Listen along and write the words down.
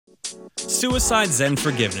Suicide Zen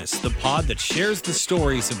Forgiveness, the pod that shares the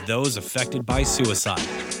stories of those affected by suicide.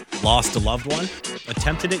 Lost a loved one?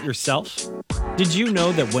 Attempted it yourself? Did you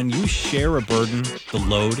know that when you share a burden, the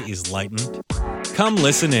load is lightened? Come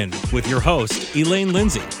listen in with your host, Elaine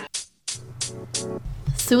Lindsay.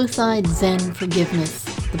 Suicide Zen Forgiveness,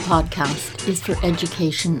 the podcast, is for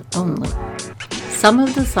education only. Some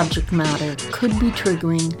of the subject matter could be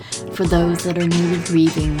triggering for those that are newly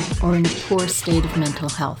grieving or in a poor state of mental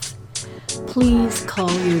health. Please call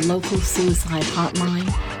your local suicide hotline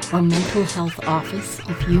or mental health office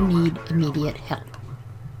if you need immediate help.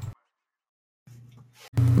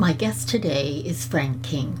 My guest today is Frank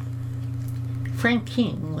King. Frank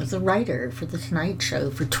King was a writer for The Tonight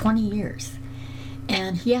Show for 20 years,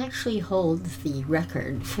 and he actually holds the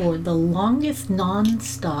record for the longest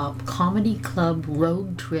non-stop comedy club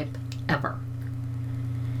road trip ever,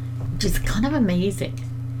 which is kind of amazing.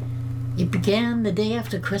 It began the day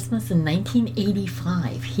after Christmas in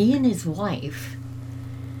 1985. He and his wife,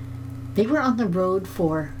 they were on the road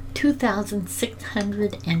for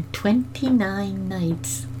 2,629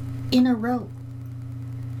 nights in a row.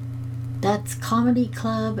 That's comedy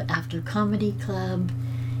club after comedy club,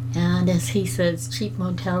 and as he says, cheap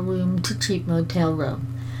motel room to cheap motel room.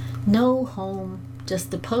 No home,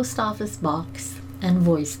 just a post office box and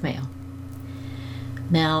voicemail.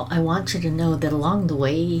 Now, I want you to know that along the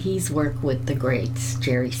way, he's worked with the greats: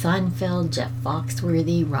 Jerry Seinfeld, Jeff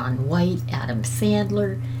Foxworthy, Ron White, Adam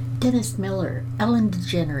Sandler, Dennis Miller, Ellen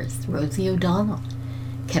DeGeneres, Rosie O'Donnell,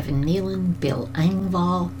 Kevin Nealon, Bill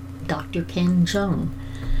Engvall, Dr. Ken Jeong,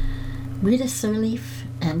 Rita Sirleaf,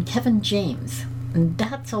 and Kevin James. And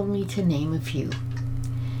that's only to name a few.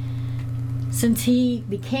 Since he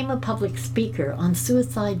became a public speaker on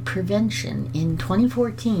suicide prevention in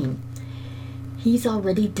 2014, he's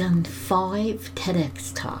already done 5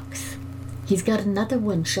 TEDx talks. He's got another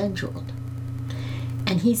one scheduled.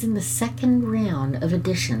 And he's in the second round of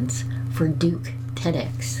auditions for Duke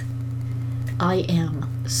TEDx. I am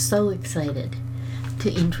so excited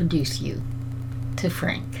to introduce you to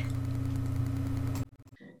Frank.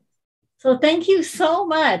 So thank you so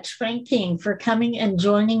much, Frank King, for coming and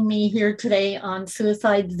joining me here today on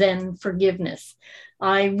Suicide Zen Forgiveness.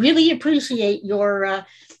 I really appreciate your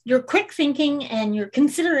quick thinking and your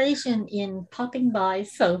consideration in popping by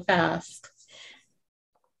so fast.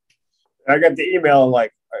 I got the email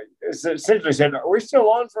like essentially said, "Are we still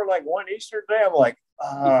on for like 1 Eastern day?" I'm like,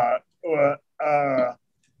 I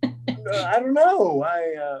don't know.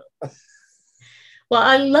 Well,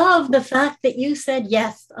 I love the fact that you said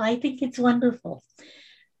yes. I think it's wonderful.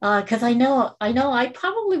 Because I know I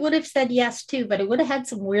probably would have said yes too, but I would have had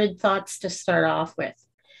some weird thoughts to start off with.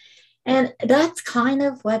 And that's kind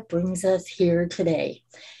of what brings us here today.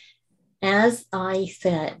 As I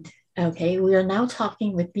said, okay, we are now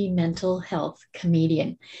talking with the mental health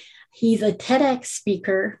comedian. He's a TEDx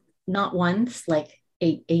speaker, not once, like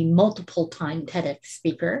a multiple time TEDx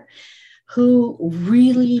speaker, who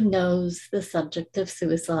really knows the subject of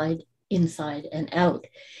suicide inside and out.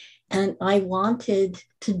 And I wanted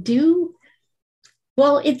to do,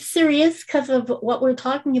 well, it's serious because of what we're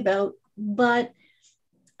talking about, but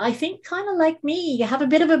I think kind of like me, you have a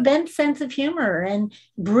bit of a bent sense of humor, and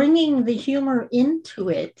bringing the humor into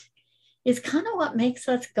it is kind of what makes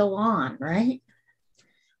us go on, right?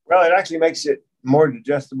 Well, it actually makes it more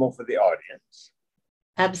digestible for the audience.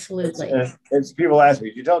 Absolutely. It's people ask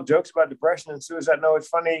me, "Do you tell jokes about depression and suicide?" No, it's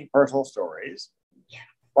funny personal stories. Yeah.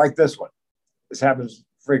 Like this one. This happens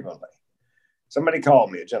frequently. Somebody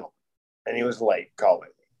called me, a gentleman, and he was late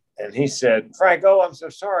calling me. And he said, "Frank, I'm so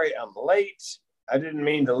sorry I'm late. I didn't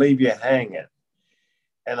mean to leave you hanging."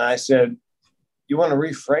 And I said, "You want to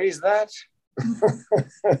rephrase that?"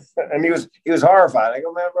 And he was horrified. I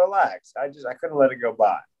go, "Man, relax. I couldn't let it go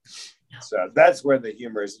by." So that's where the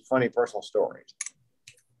humor is, funny personal stories.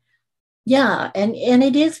 Yeah, and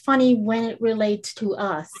it is funny when it relates to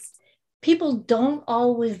us. People don't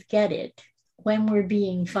always get it when we're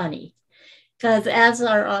being funny. Because as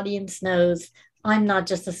our audience knows, I'm not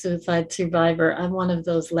just a suicide survivor. I'm one of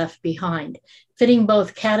those left behind. Fitting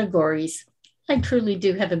both categories, I truly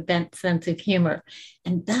do have a bent sense of humor.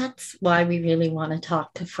 And that's why we really want to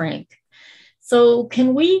talk to Frank. So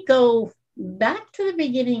can we go back to the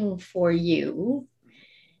beginning for you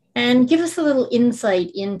and give us a little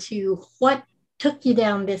insight into what took you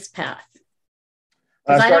down this path?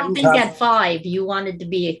 Because I don't think at 5 you wanted to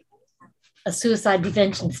be a suicide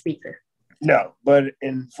prevention speaker. No, but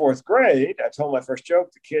in 4th grade, I told my first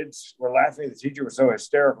joke. The kids were laughing. The teacher was so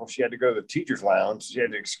hysterical, she had to go to the teacher's lounge. She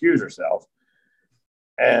had to excuse herself.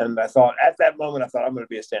 And I thought, at that moment, I'm going to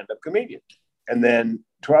be a stand-up comedian. And then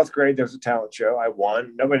 12th grade, there was a talent show. I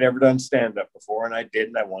won. Nobody had ever done stand-up before, and I did,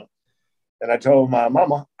 and I won. And I told my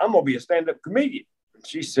mama, I'm going to be a stand-up comedian. And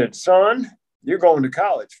she said, son, you're going to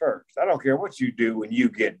college first. I don't care what you do when you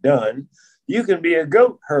get done. You can be a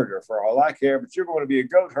goat herder for all I care, but you're going to be a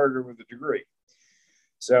goat herder with a degree.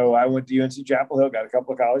 So I went to UNC Chapel Hill, got a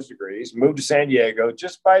couple of college degrees, moved to San Diego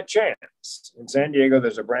just by chance. In San Diego,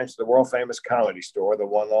 there's a branch of the world famous Comedy Store, the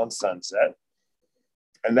one on Sunset.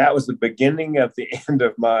 And that was the beginning of the end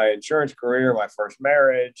of my insurance career, my first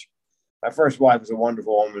marriage. My first wife was a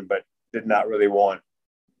wonderful woman, but did not really want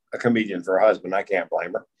a comedian for a husband. I can't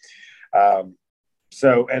blame her.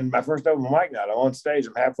 And my first open mic night, I'm on stage.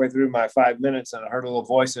 I'm halfway through my 5 minutes, and I heard a little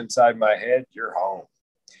voice inside my head, you're home.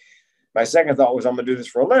 My second thought was, I'm going to do this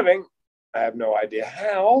for a living. I have no idea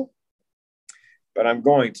how, but I'm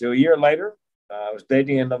going to. A year later, I was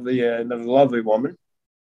dating another lovely woman.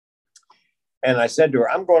 And I said to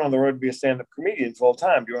her, I'm going on the road to be a stand-up comedian full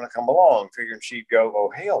time. Do you want to come along? Figuring she'd go,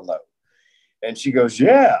 oh, hell no. And she goes,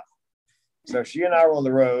 yeah. So she and I were on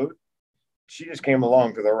the road. She just came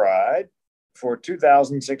along for the ride for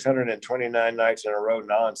 2,629 nights in a row,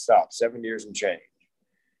 nonstop, 7 years and change.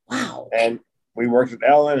 Wow. And we worked with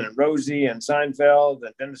Ellen and Rosie and Seinfeld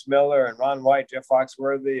and Dennis Miller and Ron White, Jeff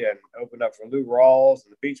Foxworthy, and opened up for Lou Rawls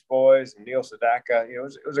and the Beach Boys and Neil Sedaka. It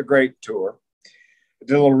was a great tour. I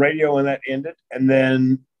did a little radio when that ended. And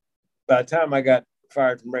then by the time I got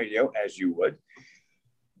fired from radio, as you would,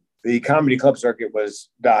 the comedy club circuit was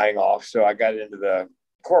dying off. So I got into the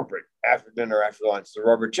corporate after dinner, after lunch, the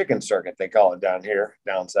rubber chicken circuit, they call it down here,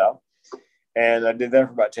 down south. And I did that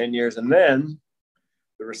for about 10 years. And then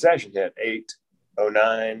the recession hit,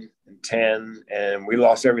 2009 and 10, and we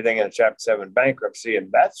lost everything in a Chapter 7 bankruptcy.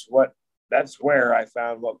 And that's when I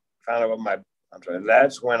found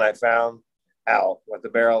out what the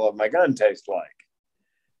barrel of my gun tastes like.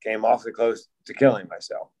 Came awfully close to killing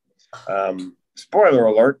myself. Spoiler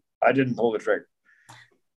alert, I didn't pull the trigger.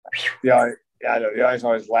 I know the audience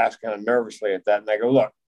always laughs kind of nervously at that. And I go,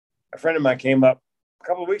 look, a friend of mine came up a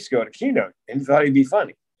couple of weeks ago at a keynote and he thought he'd be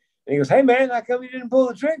funny. And he goes, hey, man, how come you didn't pull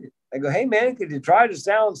the trigger? I go, hey, man, could you try to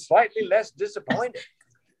sound slightly less disappointed?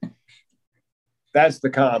 That's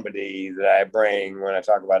the comedy that I bring when I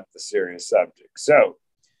talk about the serious subject. So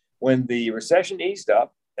when the recession eased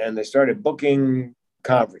up and they started booking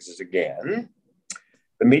conferences again,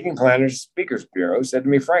 the Meeting Planners Speakers Bureau said to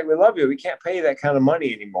me, Frank, we love you. We can't pay you that kind of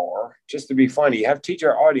money anymore just to be funny. You have to teach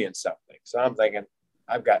our audience something. So I'm thinking,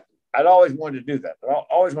 I'd always wanted to do that. I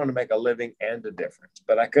always wanted to make a living and a difference,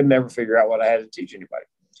 but I could never figure out what I had to teach anybody.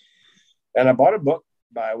 And I bought a book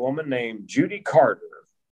by a woman named Judy Carter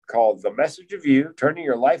called The Message of You, Turning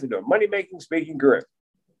Your Life into a Money-Making Speaking Career.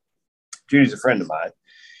 Judy's a friend of mine.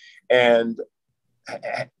 And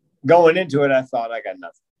going into it, I thought I got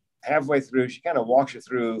nothing. Halfway through, she kind of walks you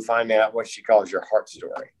through finding out what she calls your heart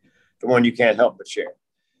story, the one you can't help but share.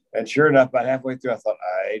 And sure enough, about halfway through, I thought,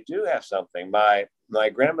 I do have something. My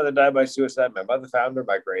grandmother died by suicide. My mother found her.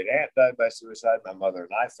 My great aunt died by suicide. My mother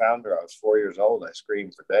and I found her. I was 4 years old. I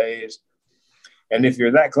screamed for days. And if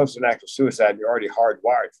you're that close to an act of suicide, you're already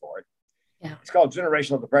hardwired for it. Yeah. It's called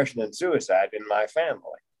generational depression and suicide in my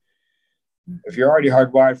family. If you're already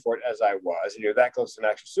hardwired for it, as I was, and you're that close to an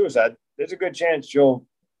act of suicide, there's a good chance you'll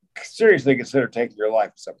seriously consider taking your life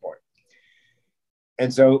at some point.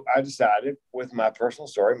 And so I decided, with my personal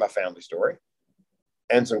story, my family story,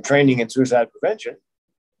 and some training in suicide prevention,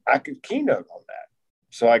 I could keynote on that.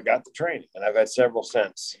 So I got the training, and I've had several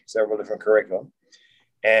different curriculum.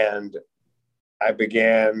 And I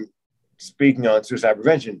began speaking on suicide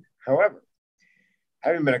prevention. However,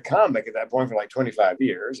 having been a comic at that point for like 25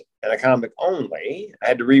 years, and a comic only, I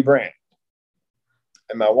had to rebrand.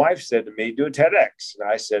 And my wife said to me, do a TEDx. And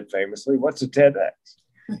I said famously, what's a TEDx?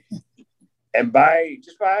 And by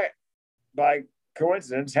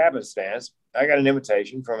coincidence, happenstance, I got an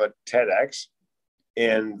invitation from a TEDx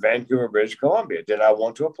in Vancouver, British Columbia. Did I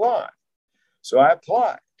want to apply? So I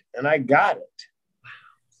applied and I got it.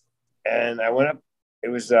 And I went up, it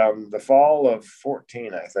was the fall of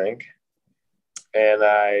 14, I think. And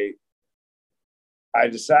I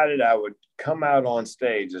decided I would come out on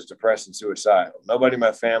stage as depressed and suicidal. Nobody in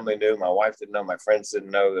my family knew. My wife didn't know. My friends didn't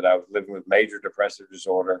know that I was living with major depressive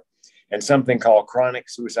disorder and something called chronic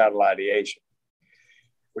suicidal ideation,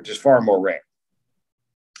 which is far more rare.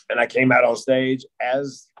 And I came out on stage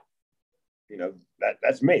as,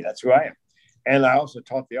 that's me. That's who I am. And I also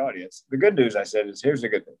taught the audience. The good news, I said, is here's the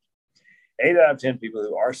good news. 8 out of 10 people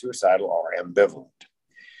who are suicidal are ambivalent.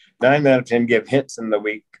 9 out of 10 give hints in the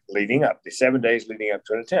week leading up, the 7 days leading up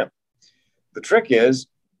to an attempt. The trick is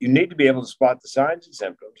you need to be able to spot the signs and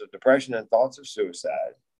symptoms of depression and thoughts of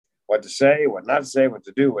suicide what to say, what not to say, what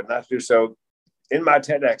to do, what not to do. So in my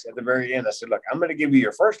TEDx at the very end, I said, look, I'm going to give you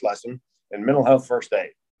your first lesson in mental health first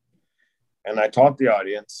aid. And I taught the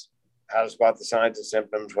audience how to spot the signs and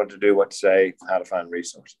symptoms, what to do, what to say, how to find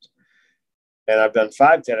resources. And I've done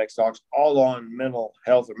 5 TEDx talks all on mental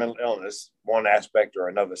health or mental illness, one aspect or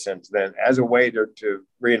another since then, as a way to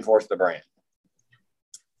reinforce the brand.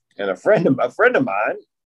 And a friend of mine,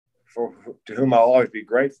 to whom I'll always be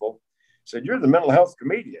grateful, said, "You're the mental health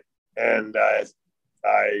comedian." And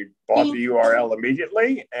I bought the URL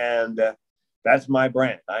immediately, and that's my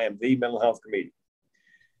brand. I am the mental health comedian.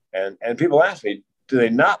 And people ask me, do they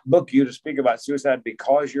not book you to speak about suicide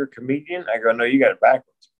because you're a comedian? I go, no, you got it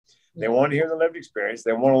backwards. They want to hear the lived experience.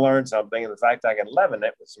 They want to learn something. And the fact I can leaven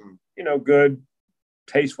it with some, good,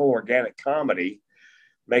 tasteful, organic comedy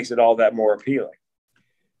makes it all that more appealing.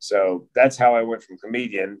 So that's how I went from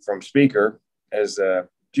comedian, from speaker, as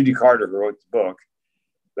Judy Carter, who wrote the book,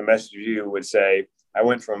 The Message of You, would say, I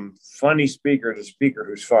went from funny speaker to speaker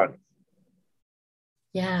who's funny.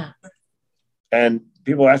 Yeah. And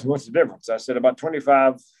people ask me, what's the difference? I said, about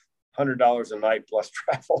 $2,500 a night plus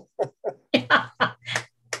travel.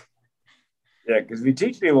 Yeah, because if you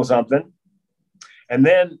teach people something, and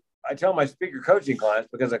then I tell my speaker coaching clients,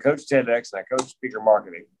 because I coach TEDx and I coach speaker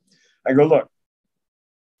marketing, I go, look,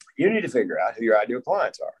 you need to figure out who your ideal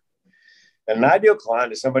clients are. And an ideal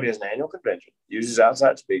client is somebody who has an annual convention, uses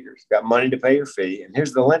outside speakers, got money to pay your fee. And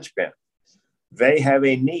here's the linchpin. They have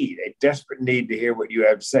a need, a desperate need to hear what you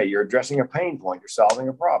have to say. You're addressing a pain point. You're solving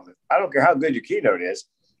a problem. I don't care how good your keynote is.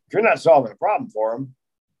 If you're not solving a problem for them,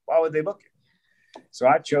 why would they book you? So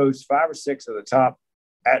I chose 5 or 6 of the top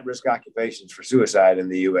at-risk occupations for suicide in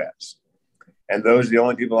the U.S. And those are the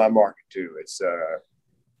only people I market to. It's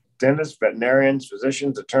dentists, veterinarians,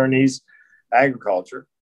 physicians, attorneys, agriculture,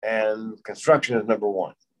 and construction is number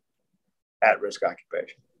 1 at-risk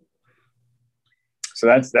occupation. So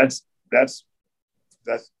that's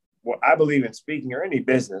what I believe in speaking or any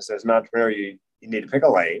business. As an entrepreneur, you need to pick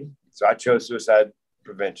a lane. So I chose suicide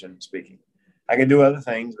prevention speaking. I can do other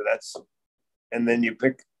things, but and then you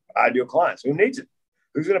pick ideal clients. Who needs it?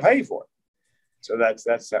 Who's going to pay for it? So that's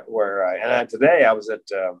where today I was at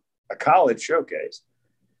a college showcase.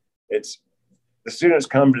 It's the students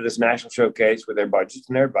come to this national showcase with their budgets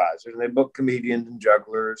and their advisors, and they book comedians and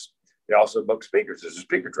jugglers. They also book speakers. There's a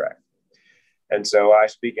speaker track. And so I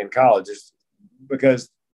speak in colleges because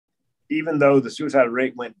even though the suicide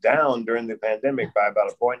rate went down during the pandemic by about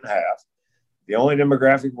 1.5 points, the only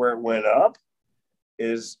demographic where it went up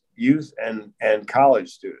is youth and college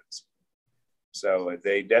students. So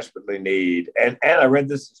they desperately need, and I read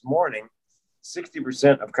this morning,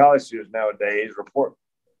 60% of college students nowadays report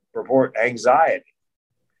anxiety.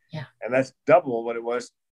 Yeah. And that's double what it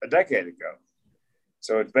was a decade ago.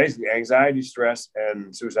 So it's basically anxiety, stress,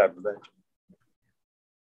 and suicide prevention.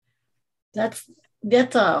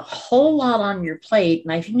 That's a whole lot on your plate.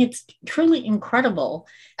 And I think it's truly incredible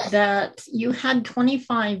that you had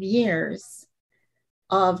 25 years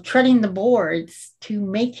of treading the boards to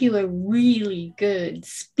make you a really good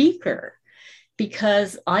speaker.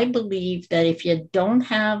 Because I believe that if you don't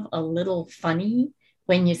have a little funny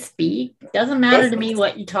when you speak, it doesn't matter to me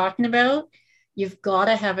what you're talking about, you've got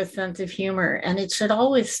to have a sense of humor. And it should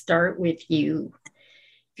always start with you.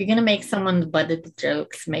 If you're going to make someone's butt of the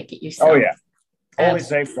jokes, make it yourself. Oh, yeah. Always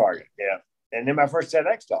safe target. Yeah. And in my first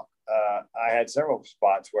TEDx talk, I had several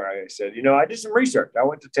spots where I said, I did some research. I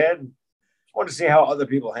went to TED and wanted to see how other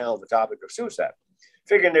people handle the topic of suicide.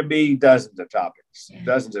 Figuring there'd be dozens of topics,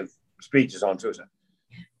 dozens of speeches on suicide.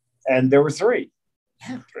 And there were 3.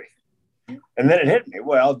 Yeah. 3. And then it hit me.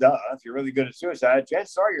 Well, duh. If you're really good at suicide,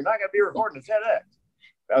 chances are you're not going to be recording a TEDx.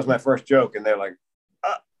 That was my first joke. And they're like,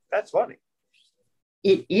 that's funny.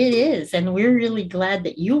 It is. And we're really glad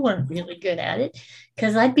that you weren't really good at it,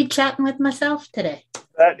 because I'd be chatting with myself today.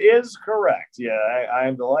 That is correct. Yeah, I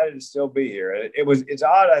am delighted to still be here. It's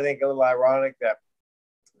odd, I think, a little ironic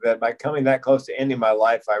that by coming that close to ending my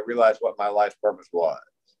life, I realized what my life's purpose was.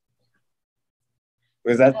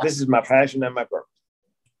 Because this is my passion and my purpose.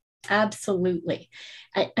 Absolutely.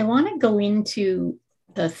 I want to go into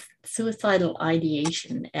the suicidal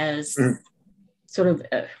ideation as sort of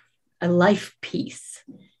a life piece,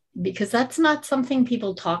 because that's not something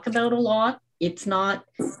people talk about a lot. It's not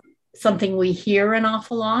something we hear an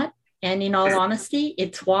awful lot. And in all honesty,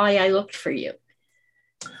 it's why I looked for you.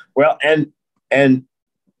 Well, and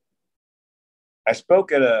I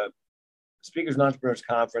spoke at a Speakers and Entrepreneurs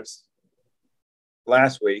Conference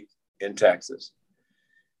last week in Texas.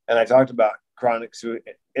 And I talked about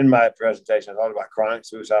in my presentation, I talked about chronic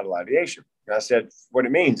suicidal ideation. And I said, what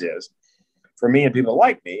it means is, for me and people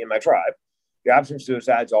like me in my tribe, The option of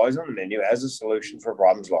suicide is always on the menu as a solution for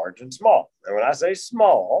problems large and small. And when I say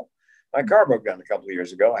small, my car broke down a couple of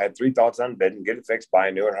years ago. I had 3 thoughts on bed and get it fixed, buy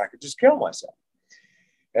a new one, or I could just kill myself.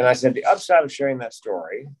 And I said the upside of sharing that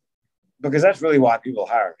story, because that's really why people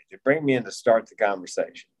hire me, to bring me in to start the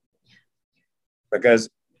conversation. Because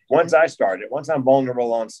once I start it, once I'm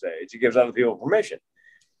vulnerable on stage, it gives other people permission.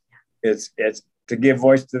 It's to give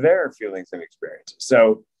voice to their feelings and experiences.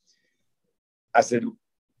 So I said,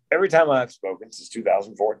 every time I've spoken since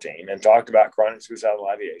 2014 and talked about chronic suicidal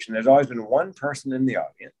ideation, there's always been one person in the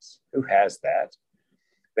audience who has that.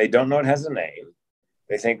 They don't know it has a name.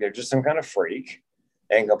 They think they're just some kind of freak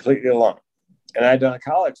and completely alone. And I'd done a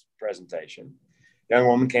college presentation. A young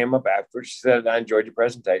woman came up after. She said, I enjoyed your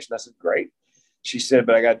presentation. I said, great. She said,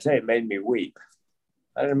 but I got to tell you, it made me weep.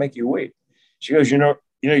 I didn't make you weep. She goes, you know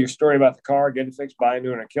your story about the car, get it fixed, buy a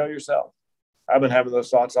new one, or kill yourself. I've been having those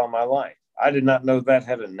thoughts all my life. I did not know that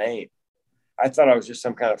had a name. I thought I was just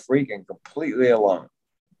some kind of freak and completely alone.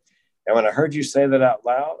 And when I heard you say that out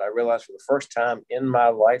loud, I realized for the first time in my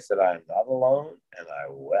life that I am not alone, and I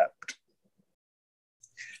wept.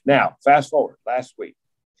 Now, fast forward, last week,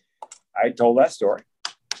 I told that story.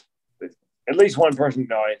 At least one person in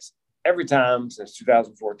the audience, every time since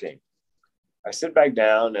 2014. I sit back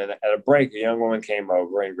down, and at a break, a young woman came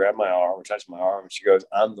over and grabbed my arm or touched my arm, and she goes,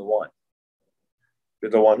 I'm the one. You're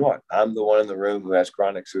the one what? I'm the one in the room who has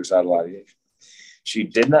chronic suicidal ideation. She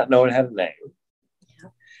did not know it had a name. Yeah.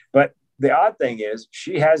 But the odd thing is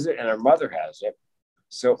she has it and her mother has it.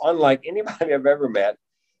 So unlike anybody I've ever met,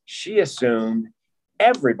 she assumed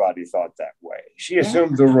everybody thought that way. She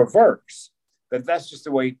assumed the reverse, that that's just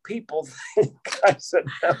the way people think. I said,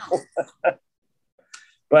 no.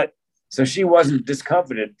 But so she wasn't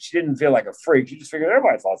discomfited. She didn't feel like a freak. She just figured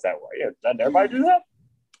everybody thought that way. Yeah, doesn't everybody do that?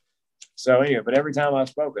 So anyway, but every time I've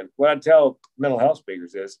spoken, what I tell mental health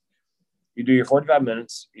speakers is you do your 45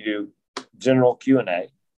 minutes, you do general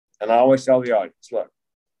Q&A, and I always tell the audience, look,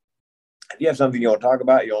 if you have something you want to talk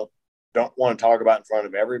about, you don't want to talk about in front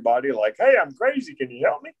of everybody, like, hey, I'm crazy, can you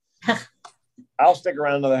help me? I'll stick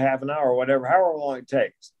around another half an hour or whatever, however long it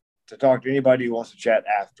takes to talk to anybody who wants to chat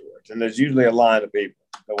afterwards. And there's usually a line of people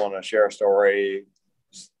that want to share a story,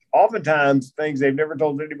 oftentimes things they've never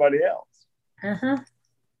told anybody else. Uh-huh.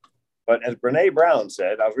 But as Brene Brown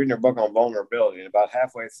said, I was reading her book on vulnerability, and about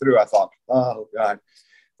halfway through, I thought, oh, God,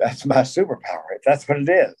 that's my superpower. That's what it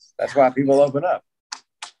is. That's why people open up,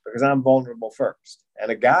 because I'm vulnerable first.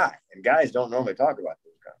 And guys don't normally talk about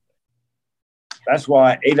this kind of thing. That's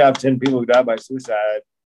why 8 out of 10 people who die by suicide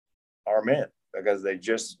are men, because they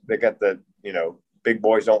got the, big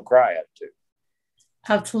boys don't cry attitude.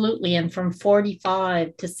 Absolutely. And from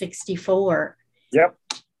 45 to 64. Yep.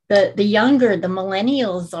 The younger, the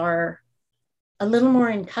millennials are a little more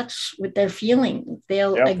in touch with their feelings.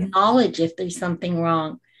 They'll acknowledge if there's something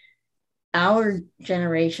wrong. Our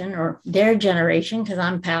generation or their generation, because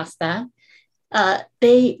I'm past that,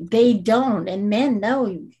 they don't. And men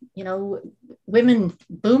know, women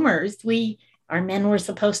boomers, our men were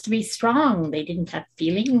supposed to be strong. They didn't have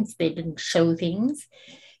feelings. They didn't show things,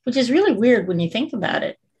 which is really weird when you think about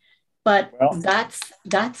it. But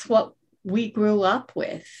that's what we grew up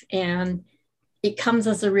with. And it comes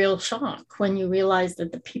as a real shock when you realize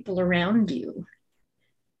that the people around you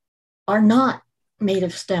are not made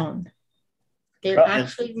of stone. They're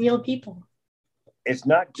actually real people. It's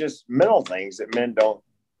not just mental things that men don't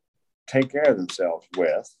take care of themselves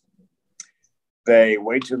with. They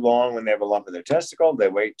wait too long when they have a lump in their testicle. They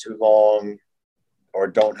wait too long or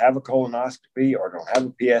don't have a colonoscopy or don't have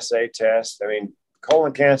a PSA test. I mean,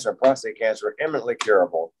 colon cancer and prostate cancer are eminently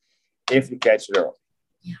curable if you catch it early.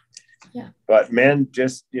 Yeah. But men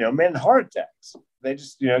men heart attacks. They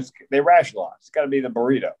just, they rationalize. It's got to be the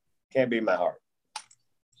burrito. Can't be my heart.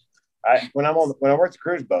 When I worked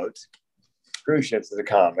the cruise ships as a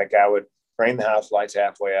comic, I would bring the house lights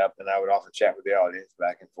halfway up, and I would often chat with the audience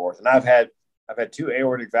back and forth. And I've had 2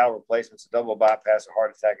 aortic valve replacements, a double bypass, a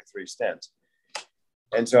heart attack, and 3 stents.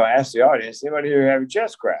 And so I asked the audience, anybody here have your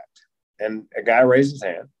chest cracked? And a guy raised his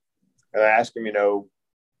hand, and I asked him,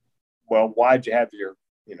 well, why'd you have your,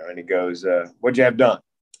 and he goes, what'd you have done?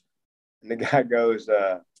 And the guy goes,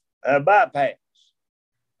 a bypass.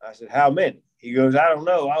 I said, how many? He goes, I don't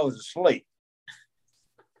know. I was asleep.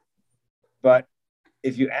 But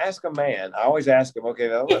if you ask a man, I always ask him, okay,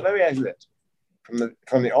 now, let me ask you this.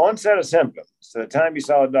 From the onset of symptoms to the time you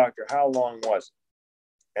saw a doctor, how long was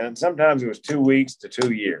it? And sometimes it was 2 weeks to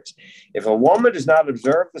 2 years. If a woman does not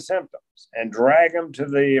observe the symptoms and drag them to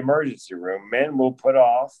the emergency room, men will put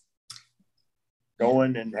off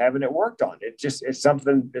going and having it worked on. It's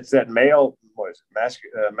that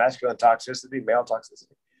masculine toxicity, male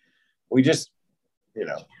toxicity. We just, you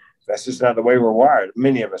know, that's just not the way we're wired.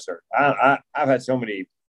 Many of us are. I've had so many.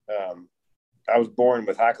 I was born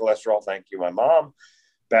with high cholesterol. Thank you, my mom.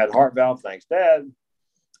 Bad heart valve. Thanks, Dad.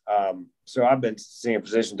 So I've been seeing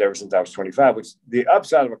physicians ever since I was 25, which the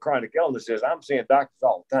upside of a chronic illness is I'm seeing doctors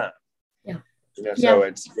all the time. Yeah. You know, so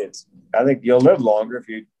it's, I think you'll live longer if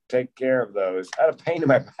you take care of those. I had a pain in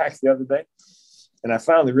my back the other day, and I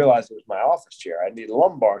finally realized it was my office chair. I need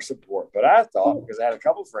lumbar support, but I thought, because I had a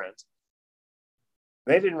couple of friends,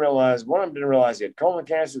 they didn't realize, one of them didn't realize he had colon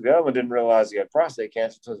cancer. The other one didn't realize he had prostate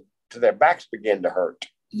cancer until their backs began to hurt.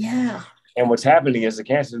 Yeah. And what's happening is the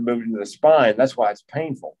cancer is moving to the spine. That's why it's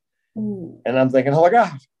painful. Ooh. And I'm thinking, oh my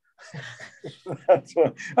God,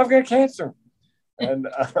 I've got cancer. And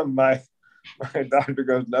my doctor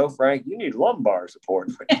goes, no, Frank, you need lumbar support.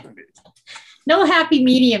 No happy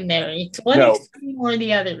medium there. It's one extreme or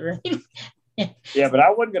the other, right? Yeah, but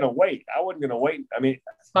I wasn't going to wait. I mean,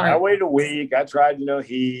 I waited a week. I tried,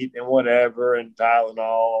 heat and whatever and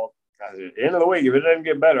Tylenol. I said, at the end of the week, if it doesn't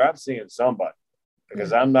get better, I'm seeing somebody.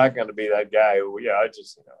 Because I'm not going to be that guy who, I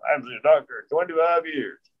just, I haven't seen a doctor in 25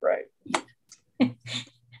 years. Right.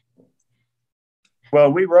 Well,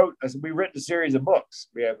 we've written a series of books.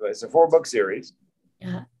 It's a 4-book series.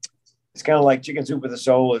 Yeah. It's kind of like Chicken Soup with a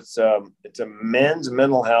Soul. It's a men's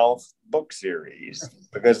mental health book series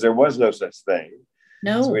because there was no such thing.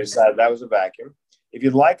 No. So we decided that was a vacuum. If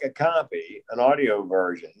you'd like a copy, an audio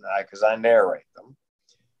version, because I narrate them,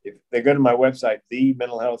 if they go to my website, The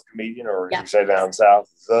Mental Health Comedian, or you say down south,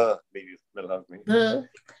 The Mental Health Comedian.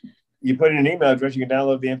 You put in an email address, you can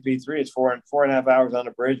download the MP3. It's 4.5 hours on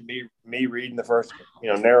the bridge. Me reading the first,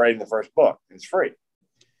 narrating the first book. It's free.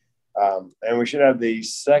 And we should have the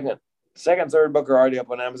second, third book are already up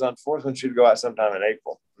on Amazon. Fourth one should go out sometime in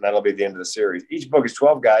April, and that'll be the end of the series. Each book is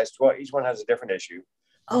 12 guys. Each one has a different issue.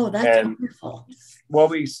 Oh, that's wonderful. Well,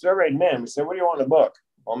 we surveyed men. We said, what do you want in a book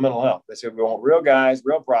on mental health? They said, we want real guys,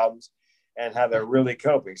 real problems, and how they're really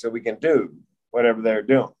coping so we can do whatever they're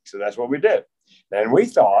doing. So that's what we did. And we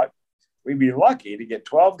thought we'd be lucky to get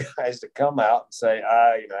 12 guys to come out and say,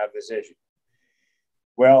 I have this issue.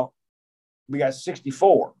 Well, we got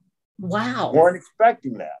 64. Wow. Weren't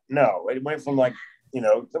expecting that. No, it went from like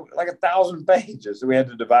 1,000 pages. So we had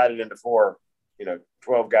to divide it into 4,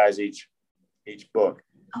 12 guys each book.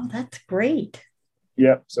 Oh, that's great.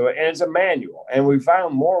 Yep. So, and it's a manual, and we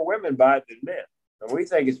found more women buy it than men. And we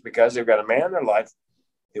think it's because they've got a man in their life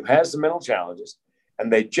who has some mental challenges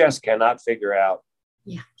and they just cannot figure out.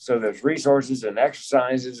 Yeah. So there's resources and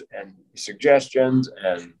exercises and suggestions,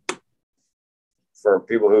 and for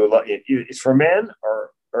people who love it's for men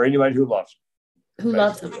or anybody who loves them. Who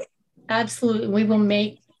loves them. Absolutely. We will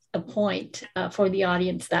make a point for the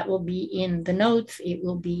audience that will be in the notes. It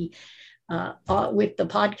will be with the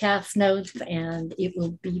podcast notes, and it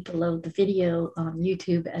will be below the video on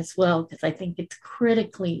YouTube as well, because I think it's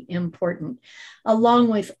critically important, along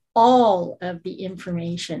with all of the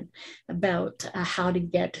information about how to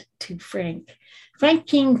get to Frank. Frank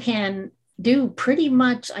King can do pretty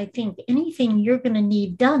much, I think, anything you're going to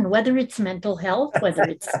need done, whether it's mental health, whether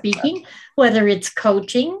it's speaking, whether it's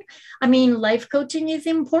coaching. I mean, life coaching is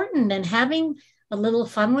important, and having a little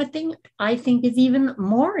fun with things, I think, is even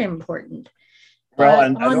more important. Well,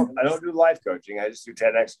 and I don't do life coaching. I just do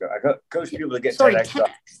TEDx. I coach people to get TEDx.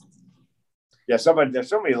 Yeah, there's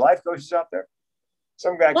so many life coaches out there.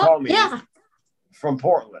 Some guy called me from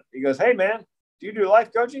Portland. He goes, hey, man, do you do life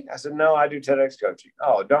coaching? I said, no, I do TEDx coaching.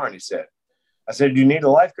 Oh, darn, he said. I said, do you need a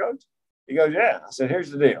life coach? He goes, yeah. I said,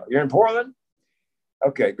 here's the deal. You're in Portland?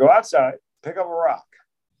 Okay, go outside, pick up a rock,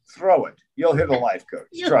 throw it. You'll hit a life coach.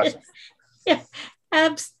 Trust me. Yeah,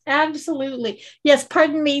 absolutely. Yes,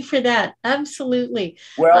 pardon me for that. Absolutely.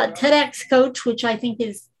 Well, TEDx coach, which I think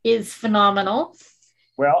is phenomenal.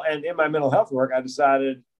 Well, and in my mental health work, I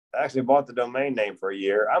decided, I actually bought the domain name for a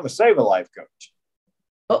year. I'm a Save a Life coach.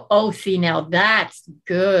 Oh, see, now that's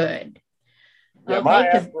good. Yeah, okay, my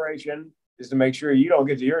aspiration is to make sure you don't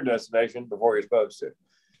get to your destination before you're supposed to.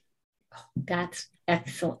 That's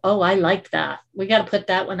excellent. Oh, I like that. We got to put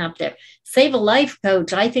that one up there. Save a Life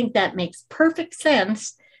coach. I think that makes perfect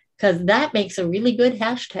sense, because that makes a really good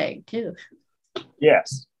hashtag too.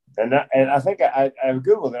 Yes. And I think I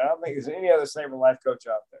Googled it. I don't think there's any other Save a Life coach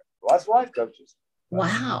out there. Lots of life coaches.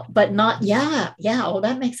 Wow. But not, yeah. Oh,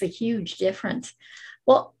 that makes a huge difference.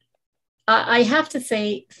 Well, I have to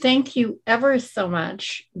say, thank you ever so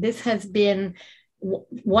much. This has been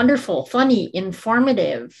wonderful, funny,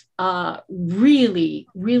 informative, really,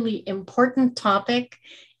 really important topic.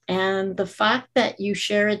 And the fact that you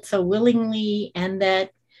share it so willingly and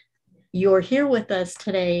that you're here with us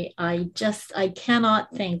today, I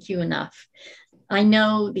cannot thank you enough. I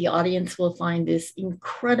know the audience will find this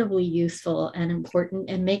incredibly useful and important,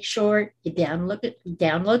 and make sure you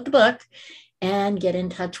download the book and get in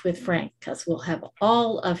touch with Frank, because we'll have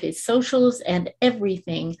all of his socials and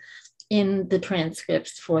everything in the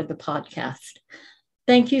transcripts for the podcast.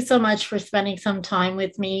 Thank you so much for spending some time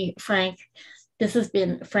with me, Frank. This has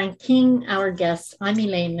been Frank King, our guest. I'm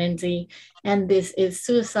Elaine Lindsay, and this is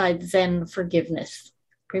Suicide Zen Forgiveness.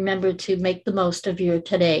 Remember to make the most of your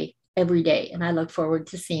today, every day, and I look forward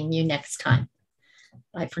to seeing you next time.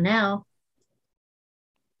 Bye for now.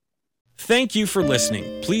 Thank you for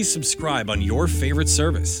listening. Please subscribe on your favorite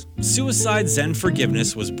service. Suicide Zen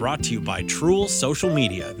Forgiveness was brought to you by Truel Social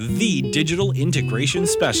Media, the digital integration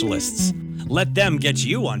specialists. Let them get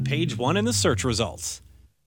you on page 1 in the search results.